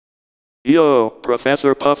Yo,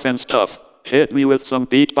 Professor Puff and Stuff, hit me with some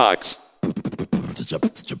beatbox.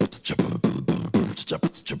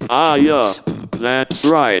 Ah yeah, that's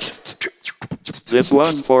right. This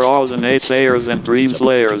one's for all the naysayers and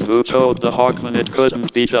dreamslayers who told the Hawkman it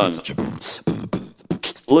couldn't be done.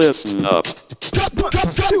 Listen up.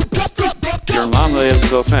 Your mama is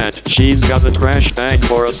so fat, she's got a trash bag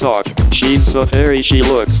for a sock. She's so hairy she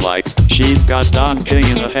looks like she's got Don King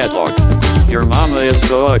in a headlock. Your mama is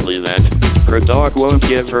so ugly that her dog won't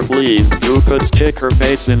give her fleas. You could stick her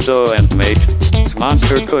face in dough and make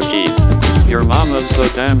monster cookies. Your mama's so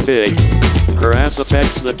damn big, her ass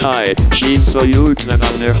affects the tide. She's so huge that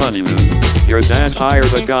on their honeymoon, your dad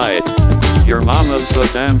hired a guide. Your mama's so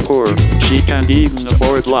damn poor, she can't even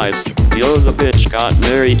afford lice. Yo, the bitch got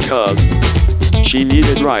married cuz she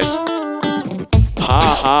needed rice.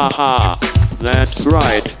 Ha ha ha, that's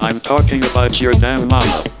right, I'm talking about your damn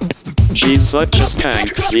mama. She's such a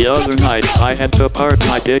skank. The other night, I had to park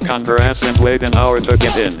my dick on her ass and wait an hour to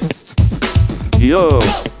get in. Yo,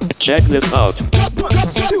 check this out.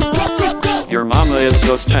 Your mama is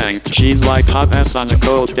so stank, she's like hot ass on a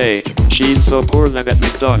cold day. She's so poor that at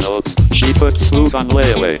McDonald's, she puts food on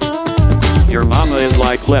layaway. Your mama is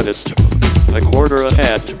like lettuce, a quarter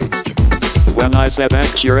ahead. When I said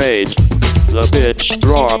X your age, the bitch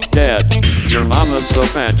dropped dead. Your mama's so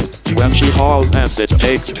fat, when she hauls ass it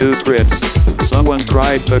takes 2 trips. Someone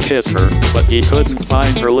tried to kiss her, but he couldn't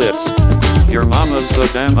find her lips. Your mama's so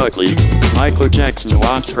damn ugly, Michael Jackson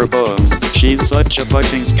wants her bones. She's such a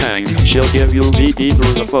fucking skank, she'll give you VD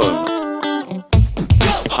through the phone.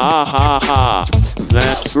 Ha ha ha,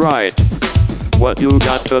 that's right. What you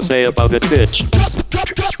got to say about it, bitch?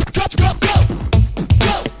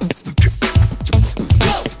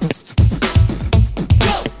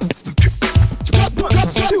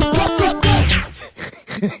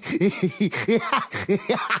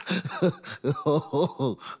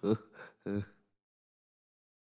 Oh,